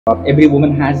Every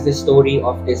woman has this story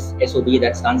of this SOB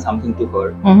that's done something to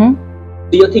her. Mm-hmm.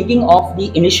 So you're thinking of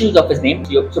the initials of his name.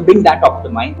 So bring that top to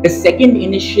mind. The second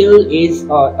initial is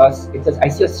I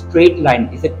see a straight line.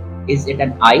 Is it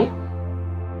an I?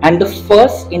 And the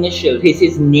first initial,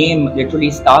 his name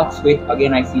literally starts with,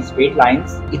 again I see straight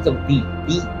lines. It's a V.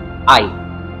 V-I.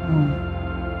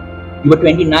 You were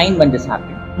 29 when this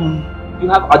happened. You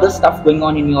have other stuff going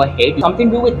on in your head.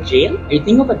 Something to do with jail? Are you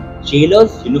thinking of a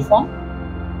jailer's uniform?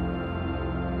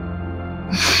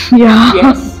 Yeah.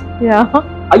 Yes. Yeah.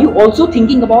 Are you also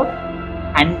thinking about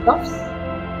handcuffs?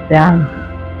 Damn.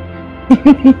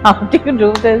 How do you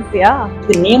do this? Yeah.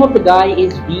 The name of the guy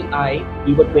is V.I.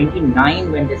 You were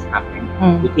 29 when this happened.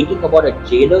 You're thinking about a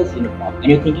jailer's uniform and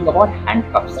you're thinking about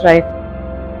handcuffs. Right.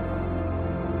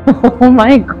 Oh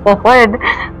my God.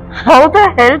 How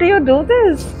the hell do you do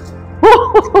this?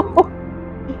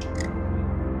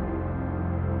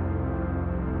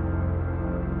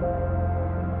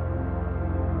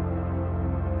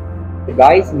 The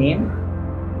guy's name,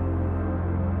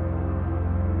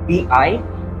 V.I.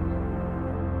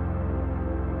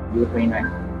 You were 29.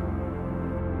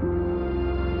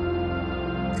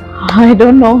 I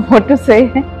don't know what to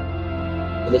say.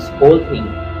 So this whole thing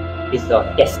is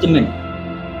a testament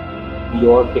to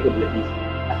your capabilities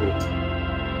as a woman.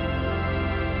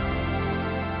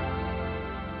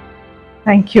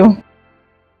 Thank you.